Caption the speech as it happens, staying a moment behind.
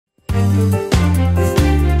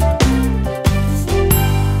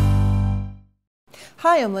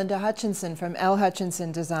Hi, I'm Linda Hutchinson from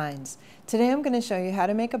Hutchinson Designs. Today I'm going to show you how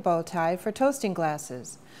to make a bow tie for toasting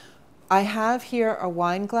glasses. I have here a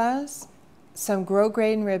wine glass, some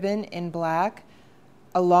grosgrain ribbon in black,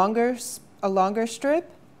 a longer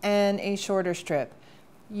strip, and a shorter strip.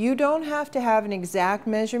 You don't have to have an exact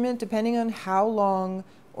measurement depending on how long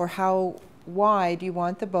or how wide you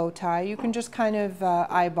want the bow tie. You can just kind of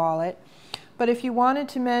eyeball it. But if you wanted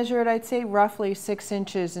to measure it, I'd say roughly 6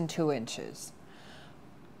 inches and 2 inches.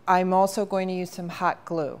 I'm also going to use some hot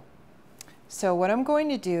glue. So what I'm going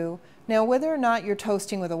to do, now whether or not you're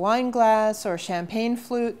toasting with a wine glass or a champagne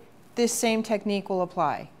flute, this same technique will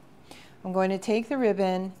apply. I'm going to take the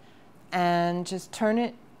ribbon and just turn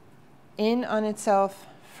it in on itself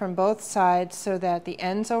from both sides so that the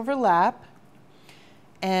ends overlap.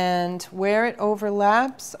 And where it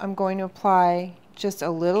overlaps, I'm going to apply just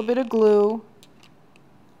a little bit of glue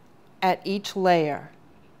at each layer,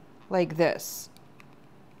 like this.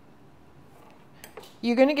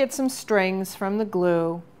 You're going to get some strings from the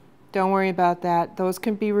glue. Don't worry about that. Those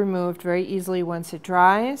can be removed very easily once it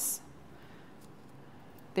dries.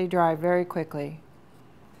 They dry very quickly.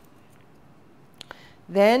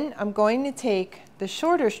 Then I'm going to take the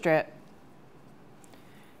shorter strip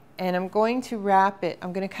and I'm going to wrap it.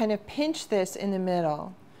 I'm going to kind of pinch this in the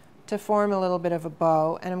middle to form a little bit of a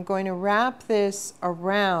bow, and I'm going to wrap this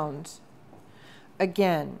around,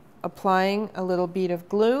 again, applying a little bead of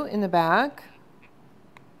glue in the back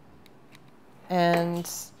and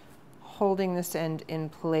holding this end in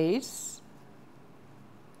place.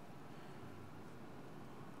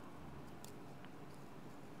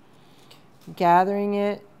 Gathering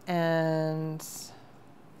it and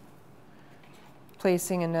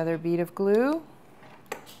placing another bead of glue.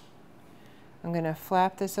 I'm going to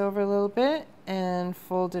flap this over a little bit and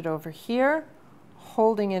fold it over here,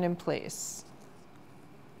 holding it in place.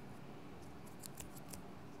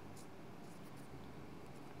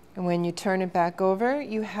 And when you turn it back over,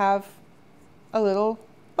 you have a little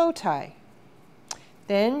bow tie.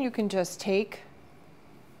 Then you can just take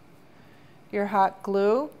your hot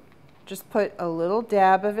glue, just put a little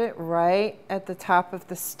dab of it right at the top of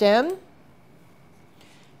the stem,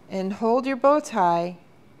 and hold your bow tie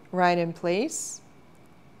right in place.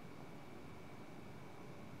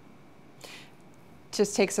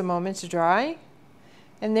 Just takes a moment to dry.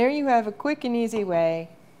 And there you have a quick and easy way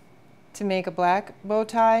to make a black bow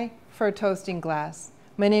tie for a toasting glass.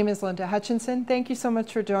 My name is Linda Hutchinson. Thank you so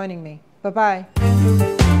much for joining me.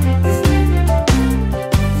 Bye-bye.